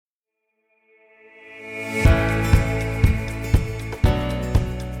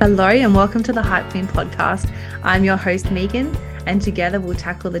Hello and welcome to the Hype Queen podcast. I'm your host, Megan, and together we'll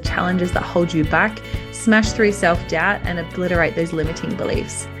tackle the challenges that hold you back, smash through self-doubt, and obliterate those limiting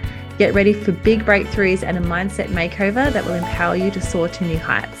beliefs. Get ready for big breakthroughs and a mindset makeover that will empower you to soar to new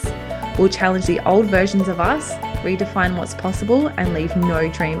heights. We'll challenge the old versions of us, redefine what's possible, and leave no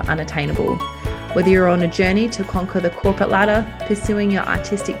dream unattainable. Whether you're on a journey to conquer the corporate ladder, pursuing your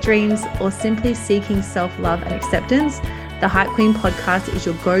artistic dreams, or simply seeking self-love and acceptance, the Hype Queen podcast is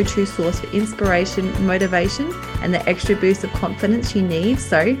your go-to source for inspiration, motivation, and the extra boost of confidence you need.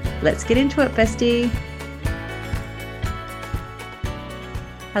 So let's get into it, bestie.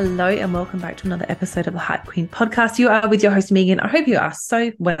 Hello and welcome back to another episode of the Hype Queen podcast. You are with your host, Megan. I hope you are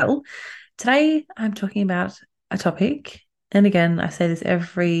so well. Today, I'm talking about a topic. And again, I say this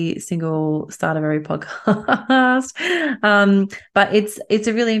every single start of every podcast, but it's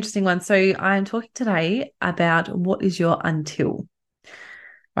a really interesting one. So I'm talking today about what is your until,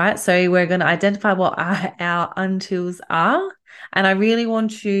 right? So we're going to identify what our untils are. And I really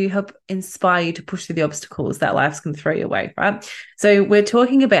want to help inspire you to push through the obstacles that life's going to throw your way, right? So we're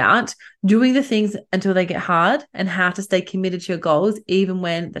talking about doing the things until they get hard and how to stay committed to your goals, even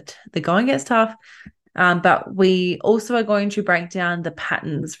when the going gets tough. But we also are going to break down the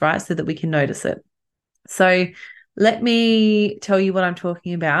patterns, right, so that we can notice it. So let me tell you what I'm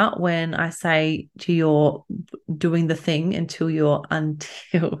talking about when I say to you're doing the thing until you're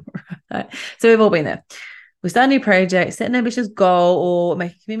until, right? So we've all been there. We start a new project, set an ambitious goal, or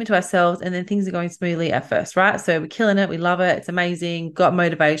make a commitment to ourselves, and then things are going smoothly at first, right? So we're killing it, we love it, it's amazing, got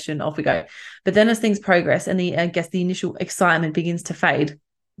motivation, off we go. But then as things progress and the initial excitement begins to fade,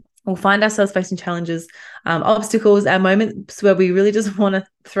 we'll find ourselves facing challenges, obstacles, and moments where we really just want to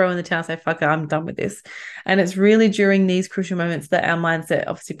throw in the towel and say, fuck it, I'm done with this. And it's really during these crucial moments that our mindset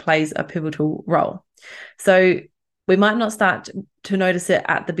obviously plays a pivotal role. So we might not start to notice it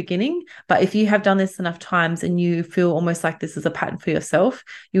at the beginning, but if you have done this enough times and you feel almost like this is a pattern for yourself,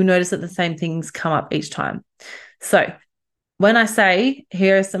 you'll notice that the same things come up each time. So when I say,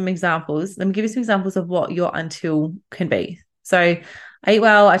 here are some examples, let me give you some examples of what your until can be. So I eat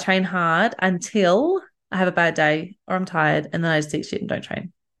well, I train hard until I have a bad day or I'm tired and then I just eat shit and don't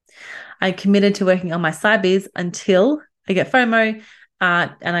train. I'm committed to working on my side biz until I get FOMO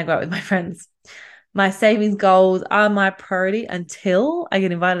and I go out with my friends. My savings goals are my priority until I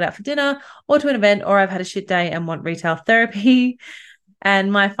get invited out for dinner or to an event or I've had a shit day and want retail therapy.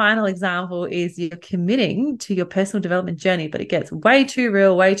 And my final example is you're committing to your personal development journey, but it gets way too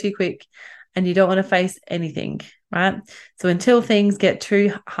real, way too quick, and you don't want to face anything, right? So until things get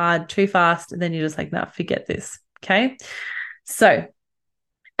too hard, too fast, then you're just like, nah, forget this, okay? So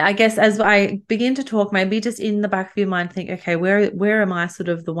I guess as I begin to talk, maybe just in the back of your mind, think, okay, where am I sort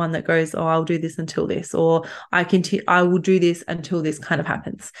of the one that goes, oh, I'll do this until this, or I will do this until this kind of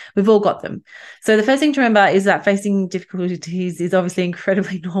happens. We've all got them. So the first thing to remember is that facing difficulties is obviously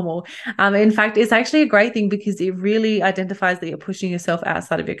incredibly normal. In fact, it's actually a great thing because it really identifies that you're pushing yourself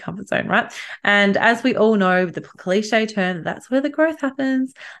outside of your comfort zone, right? And as we all know, the cliche term, that's where the growth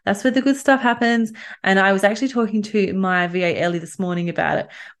happens. That's where the good stuff happens. And I was actually talking to my VA Ellie this morning about it.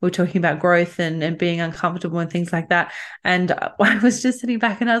 We were talking about growth and being uncomfortable and things like that. And I was just sitting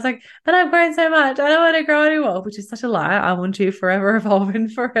back and I was like, but I've grown so much. I don't want to grow anymore, which is such a lie. I want to forever evolve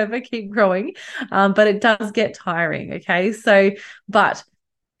and forever keep growing. But it does get tiring. Okay. So, but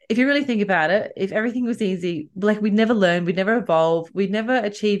if you really think about it, if everything was easy, like we'd never learn, we'd never evolve, we'd never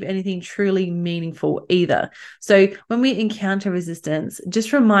achieve anything truly meaningful either. So when we encounter resistance,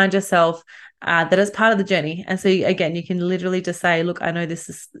 just remind yourself that it's part of the journey. And so again, you can literally just say, look, I know this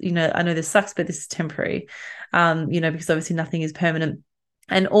is, I know this sucks, but this is temporary, because obviously nothing is permanent.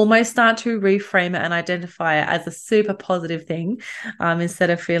 And almost start to reframe it and identify it as a super positive thing,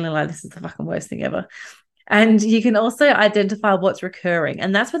 instead of feeling like this is the fucking worst thing ever. And you can also identify what's recurring.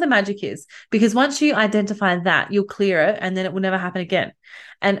 And that's where the magic is, because once you identify that, you'll clear it and then it will never happen again.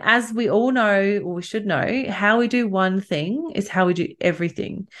 And as we all know, or we should know, how we do one thing is how we do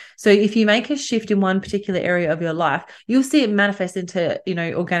everything. So if you make a shift in one particular area of your life, you'll see it manifest into,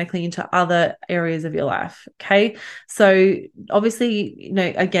 organically into other areas of your life. Okay. So obviously,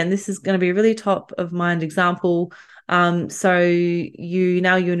 again, this is going to be a really top of mind example. So you're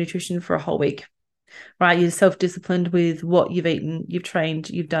nutrition for a whole week. Right? You're self-disciplined with what you've eaten, you've trained,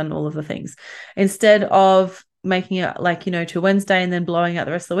 you've done all of the things. Instead of making it to Wednesday and then blowing out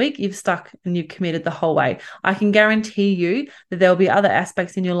the rest of the week, you've stuck and you've committed the whole way. I can guarantee you that there'll be other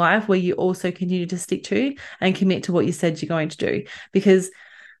aspects in your life where you also continue to stick to and commit to what you said you're going to do, because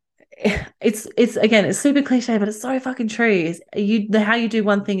it's again, it's super cliche, but it's so fucking true. Is how you do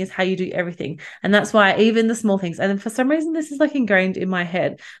one thing is how you do everything, and that's why even the small things. And then for some reason, this is like ingrained in my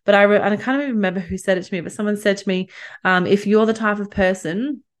head. But and I can't even remember who said it to me. But someone said to me, if you're the type of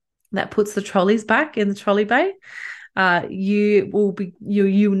person that puts the trolleys back in the trolley bay, you will be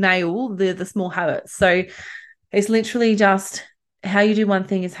you nail the small habits. So it's literally just how you do one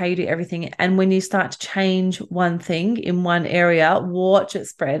thing is how you do everything. And when you start to change one thing in one area, watch it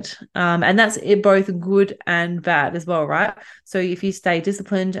spread. And that's it, both good and bad as well, right? So if you stay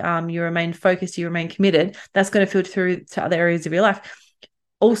disciplined, you remain focused, you remain committed, that's going to filter through to other areas of your life.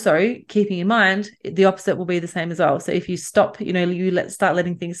 Also, keeping in mind, the opposite will be the same as well. So if you stop, start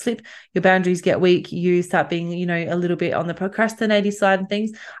letting things slip, your boundaries get weak, you start being, a little bit on the procrastinating side and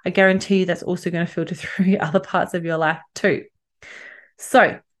things, I guarantee you that's also going to filter through other parts of your life too.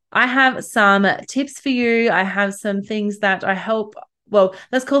 So I have some tips for you. I have some things that I help, well,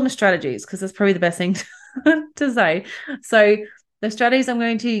 let's call them strategies because that's probably the best thing to say. So the strategies I'm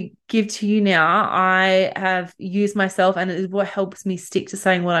going to give to you now, I have used myself, and it is what helps me stick to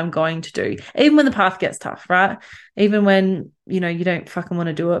saying what I'm going to do, even when the path gets tough, right? Even when, you don't fucking want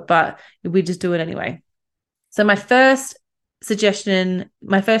to do it, but we just do it anyway. So my first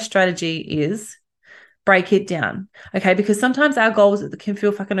strategy is break it down. Okay. Because sometimes our goals can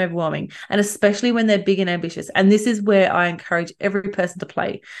feel fucking overwhelming, and especially when they're big and ambitious. And this is where I encourage every person to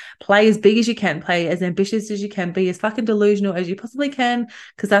play as big as you can, play as ambitious as you can, be as fucking delusional as you possibly can,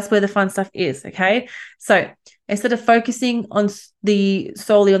 because that's where the fun stuff is. Okay. So instead of focusing on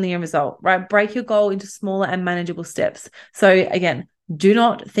solely on the end result, right? Break your goal into smaller and manageable steps. So again, do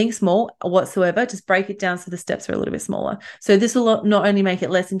not think small whatsoever. Just break it down so the steps are a little bit smaller. So this will not only make it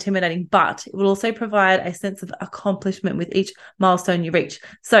less intimidating, but it will also provide a sense of accomplishment with each milestone you reach.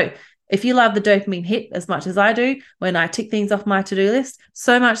 So if you love the dopamine hit as much as I do when I tick things off my to-do list,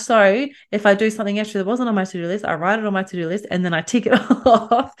 so much so, if I do something extra that wasn't on my to-do list, I write it on my to-do list and then I tick it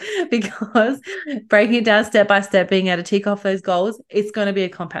off, because breaking it down step by step, being able to tick off those goals, it's going to be a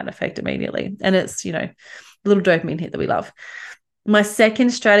compound effect immediately. And it's, a little dopamine hit that we love. My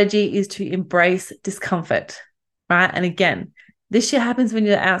second strategy is to embrace discomfort, right? And again, this shit happens when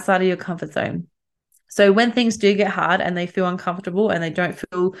you're outside of your comfort zone. So when things do get hard and they feel uncomfortable and they don't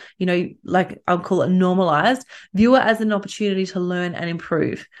feel, like I'll call it normalized, view it as an opportunity to learn and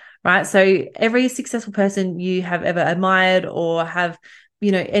improve, right? So every successful person you have ever admired or have,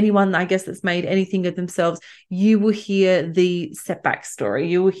 anyone, I guess, that's made anything of themselves, you will hear the setback story.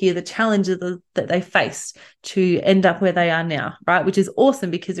 You will hear the challenges that they faced to end up where they are now, right? Which is awesome,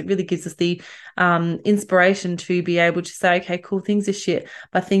 because it really gives us the inspiration to be able to say, okay, cool, things are shit,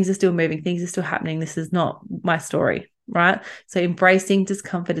 but things are still moving, things are still happening. This is not my story, right? So embracing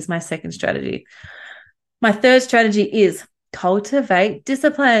discomfort is my second strategy. My third strategy is cultivate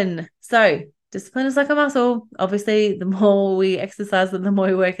discipline. So discipline is like a muscle. Obviously, the more we exercise it, the more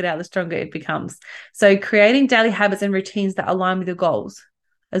we work it out, the stronger it becomes. So creating daily habits and routines that align with your goals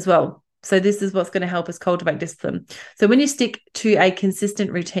as well. So this is what's going to help us cultivate discipline. So when you stick to a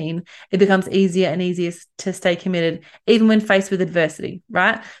consistent routine, it becomes easier and easier to stay committed, even when faced with adversity,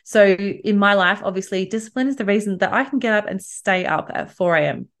 right? So in my life, obviously, discipline is the reason that I can get up and stay up at 4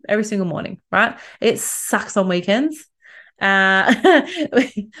 a.m. every single morning, right? It sucks on weekends. But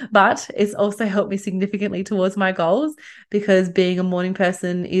it's also helped me significantly towards my goals, because being a morning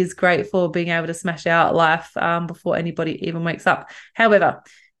person is great for being able to smash out life before anybody even wakes up. However,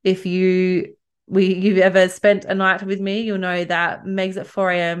 if you've ever spent a night with me, you'll know that Meg's at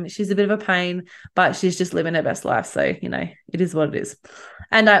 4 a.m. She's a bit of a pain, but she's just living her best life. So, it is what it is.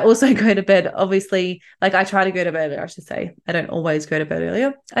 And I also go to bed, obviously, like I try to go to bed earlier, I should say. I don't always go to bed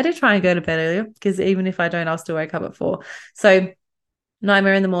earlier. I do try and go to bed earlier, because even if I don't, I'll still wake up at 4. So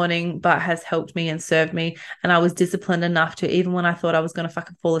nightmare in the morning, but has helped me and served me. And I was disciplined enough to, even when I thought I was going to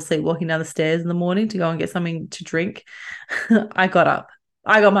fucking fall asleep walking down the stairs in the morning to go and get something to drink, I got up.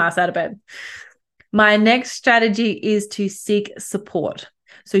 I got my ass out of bed. My next strategy is to seek support.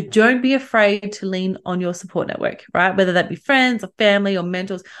 So don't be afraid to lean on your support network, right? Whether that be friends or family or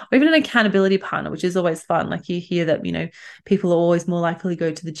mentors, or even an accountability partner, which is always fun. Like you hear that, people are always more likely to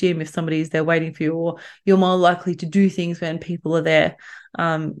go to the gym if somebody's there waiting for you, or you're more likely to do things when people are there,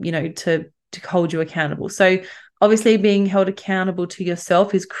 to hold you accountable. So obviously being held accountable to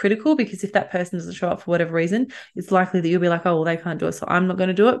yourself is critical, because if that person doesn't show up for whatever reason, it's likely that you'll be like, oh, well, they can't do it, so I'm not going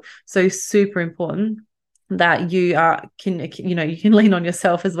to do it. So super important that you can lean on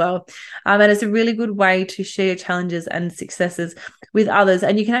yourself as well. And it's a really good way to share your challenges and successes with others.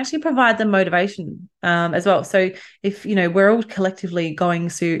 And you can actually provide them motivation as well. So if, we're all collectively going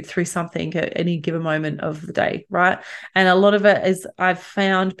through something at any given moment of the day, right? And a lot of it is, I've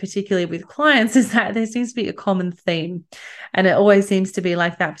found, particularly with clients, is that there seems to be a common theme. And it always seems to be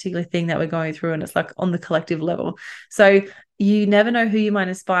like that particular thing that we're going through, and it's like on the collective level. So you never know who you might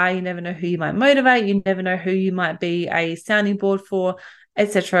inspire, you never know who you might motivate, you never know who you might be a sounding board for,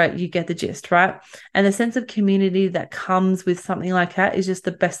 etc. You get the gist, right? And the sense of community that comes with something like that is just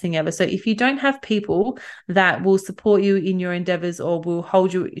the best thing ever. So if you don't have people that will support you in your endeavors or will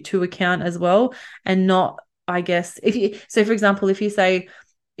hold you to account as well, and not, I guess, so for example, if you say,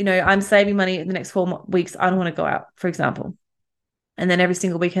 I'm saving money in the next 4 weeks, I don't want to go out, for example. And then every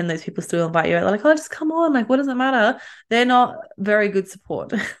single weekend, those people still invite you out. They're like, oh, just come on. Like, what does it matter? They're not very good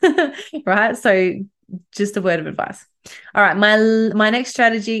support, right? So just a word of advice. All right, my next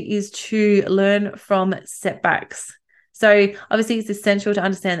strategy is to learn from setbacks. So obviously it's essential to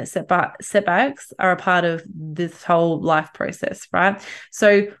understand that setbacks are a part of this whole life process, right?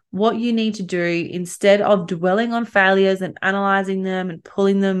 So what you need to do, instead of dwelling on failures and analyzing them and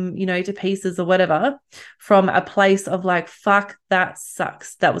pulling them, to pieces or whatever, from a place of like, fuck, that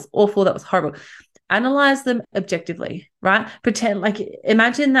sucks, that was awful, that was horrible, analyze them objectively, right?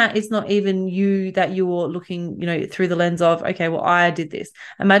 Imagine that it's not even you that you're looking, through the lens of, okay, well, I did this.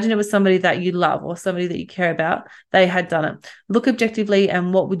 Imagine it was somebody that you love or somebody that you care about. They had done it. Look objectively,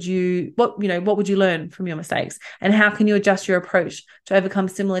 and what would you learn from your mistakes, and how can you adjust your approach to overcome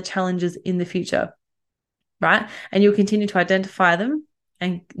similar challenges in the future, right? And you'll continue to identify them,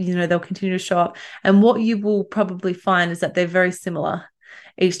 and they'll continue to show up. And what you will probably find is that they're very similar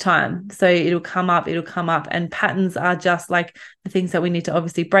each time. So it'll come up, and patterns are just like the things that we need to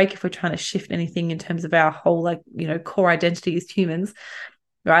obviously break if we're trying to shift anything in terms of our whole, core identity as humans,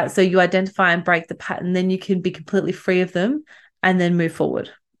 right? So you identify and break the pattern, then you can be completely free of them and then move forward,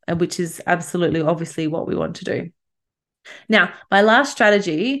 which is absolutely obviously what we want to do. Now, my last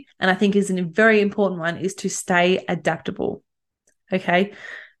strategy, and I think is a very important one, is to stay adaptable. Okay.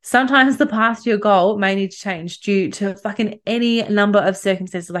 Sometimes the path to your goal may need to change due to fucking any number of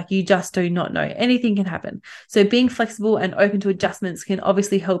circumstances. Like, you just do not know. Anything can happen. So being flexible and open to adjustments can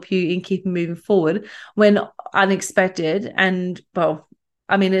obviously help you in keeping moving forward when unexpected, and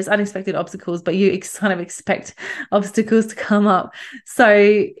it's unexpected obstacles, but you kind of expect obstacles to come up. So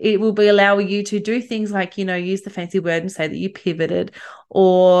it will be allowing you to do things like, use the fancy word and say that you pivoted,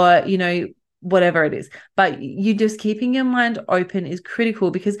 or, whatever it is. But you just keeping your mind open is critical,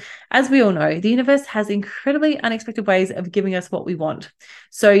 because as we all know, the universe has incredibly unexpected ways of giving us what we want.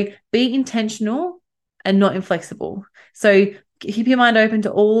 So be intentional and not inflexible. So keep your mind open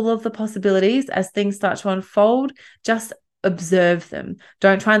to all of the possibilities as things start to unfold. Just observe them.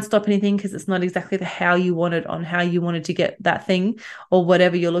 Don't try and stop anything, because it's not exactly how you wanted to get that thing, or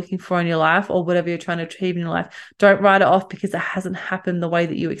whatever you're looking for in your life, or whatever you're trying to achieve in your life. Don't write it off because it hasn't happened the way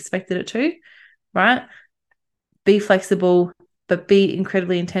that you expected it to, right? Be flexible, but be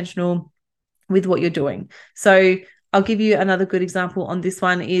incredibly intentional with what you're doing. So I'll give you another good example on this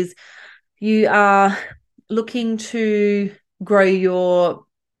one. Is you are looking to grow your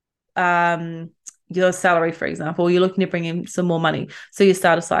salary, for example. You're looking to bring in some more money, so you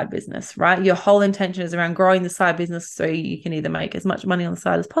start a side business, right? Your whole intention is around growing the side business so you can either make as much money on the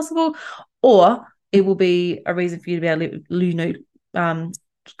side as possible, or it will be a reason for you to be able to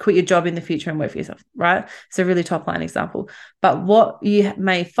quit your job in the future and work for yourself, right? So really top line example. But what you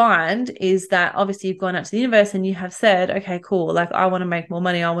may find is that obviously you've gone out to the universe and you have said, okay, cool, like, I want to make more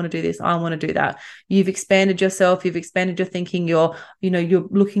money, I want to do this, I want to do that. You've expanded yourself, you've expanded your thinking, you're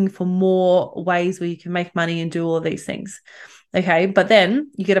looking for more ways where you can make money and do all of these things. Okay, but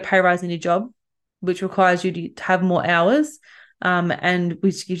then you get a pay rise in your job, which requires you to have more hours, and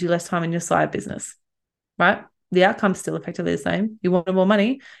which gives you less time in your side business, right? The outcome's still effectively the same. You wanted more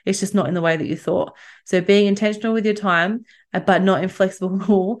money. It's just not in the way that you thought. So being intentional with your time, but not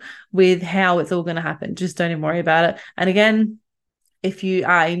inflexible with how it's all going to happen. Just don't even worry about it. And again, if you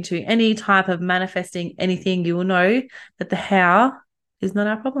are into any type of manifesting anything, you will know that the how is not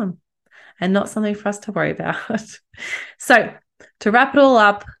our problem and not something for us to worry about. So to wrap it all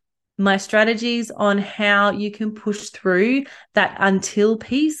up, my strategies on how you can push through that until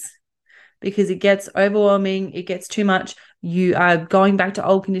piece, because it gets overwhelming, it gets too much, you are going back to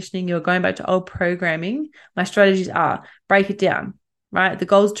old conditioning, you're going back to old programming. My strategies are: break it down, right? The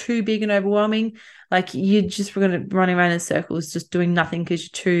goal's too big and overwhelming. Like, you're just going to running around in circles, just doing nothing because you're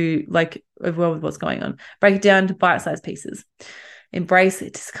too overwhelmed with what's going on. Break it down to bite-sized pieces. Embrace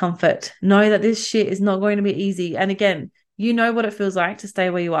discomfort. Know that this shit is not going to be easy. And again, you know what it feels like to stay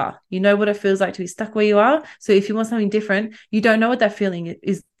where you are. You know what it feels like to be stuck where you are. So if you want something different, you don't know what that feeling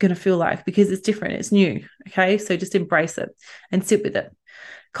is going to feel like because it's different. It's new. Okay. So just embrace it and sit with it.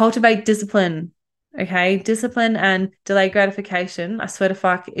 Cultivate discipline. Okay. Discipline and delayed gratification. I swear to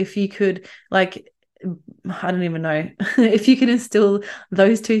fuck, if you could, like, I don't even know. If you can instill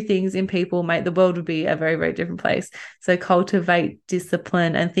those two things in people, mate, the world would be a very, very different place. So cultivate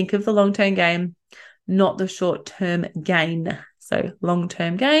discipline and think of the long-term game, not the short-term gain. So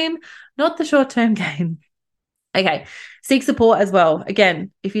long-term gain, not the short-term gain. Okay. Seek support as well. Again,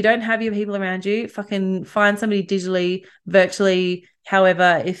 if you don't have your people around you, fucking find somebody digitally, virtually,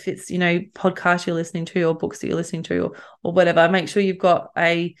 however, if it's, podcasts you're listening to or books that you're listening to or whatever, make sure you've got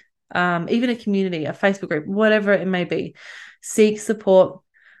even a community, a Facebook group, whatever it may be. Seek support,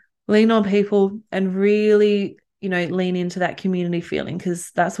 lean on people, and really, lean into that community feeling,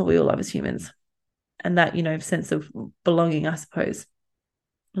 because that's what we all love as humans. And that, sense of belonging, I suppose.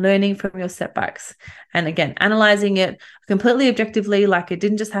 Learning from your setbacks. And again, analyzing it completely objectively, like it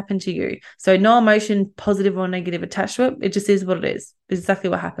didn't just happen to you. So no emotion, positive or negative, attached to it. It just is what it is. It's exactly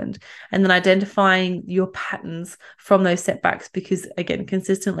what happened. And then identifying your patterns from those setbacks, because again,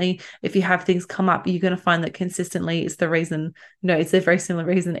 consistently, if you have things come up, you're going to find that consistently it's the reason, it's a very similar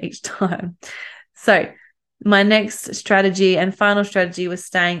reason each time. So my next strategy and final strategy was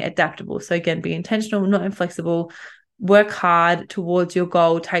staying adaptable. So again, be intentional, not inflexible. Work hard towards your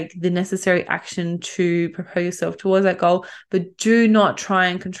goal, take the necessary action to propel yourself towards that goal, but do not try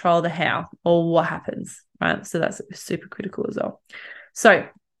and control the how or what happens, right? So that's super critical as well. So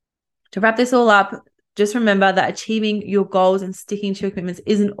to wrap this all up, just remember that achieving your goals and sticking to your commitments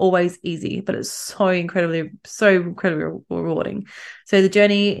isn't always easy, but it's so incredibly rewarding. So the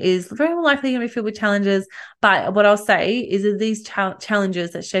journey is very likely going to be filled with challenges, but what I'll say is that these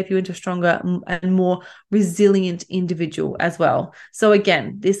challenges that shape you into a stronger and more resilient individual as well. So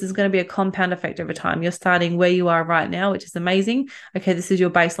again, this is going to be a compound effect over time. You're starting where you are right now, which is amazing. Okay, this is your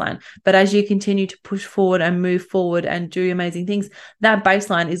baseline. But as you continue to push forward and move forward and do amazing things, that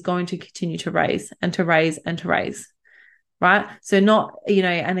baseline is going to continue to raise and to raise and to raise. Right? So not,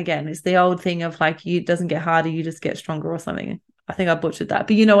 and again, it's the old thing of like, it doesn't get harder, you just get stronger or something. I think I butchered that,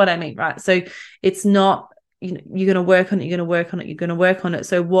 but you know what I mean, right? So it's not, you're going to work on it, you're going to work on it, you're going to work on it.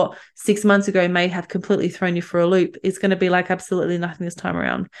 So what 6 months ago may have completely thrown you for a loop, it's going to be like absolutely nothing this time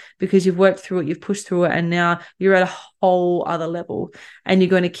around, because you've worked through it, you've pushed through it, and now you're at a whole other level, and you're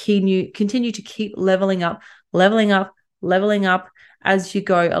going to continue to keep leveling up as you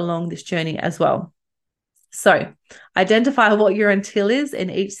go along this journey as well. So identify what your until is in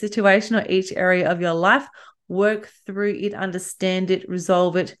each situation or each area of your life. Work through it, understand it,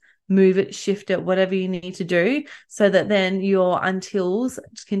 resolve it, move it, shift it, whatever you need to do, so that then your untils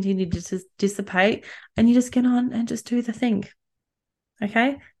continue to dissipate and you just get on and just do the thing.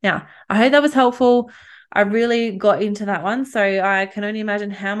 Okay. Now, I hope that was helpful. I really got into that one. So I can only imagine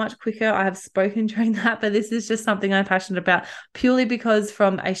how much quicker I have spoken during that, but this is just something I'm passionate about, purely because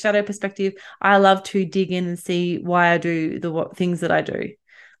from a shadow perspective, I love to dig in and see why I do the things that I do.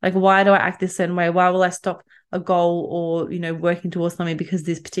 Like, why do I act this certain way? Why will I stop a goal or, working towards something because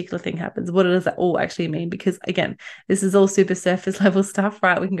this particular thing happens? What does that all actually mean? Because again, this is all super surface level stuff,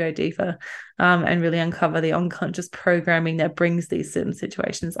 right? We can go deeper and really uncover the unconscious programming that brings these certain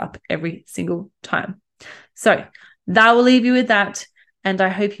situations up every single time. So that will leave you with that. And I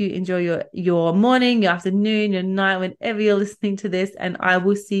hope you enjoy your morning, your afternoon, your night, whenever you're listening to this. And I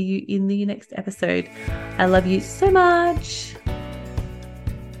will see you in the next episode. I love you so much.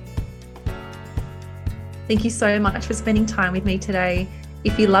 Thank you so much for spending time with me today.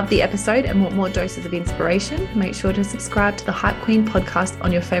 If you loved the episode and want more doses of inspiration, make sure to subscribe to the Hype Queen podcast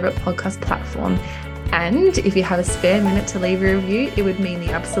on your favorite podcast platform. And if you have a spare minute to leave a review, it would mean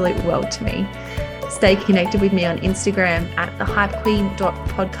the absolute world to me. Stay connected with me on Instagram at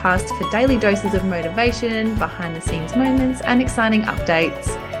thehypequeen.podcast for daily doses of motivation, behind the scenes moments, and exciting updates.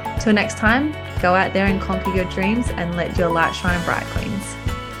 Till next time, go out there and conquer your dreams and let your light shine bright, queens.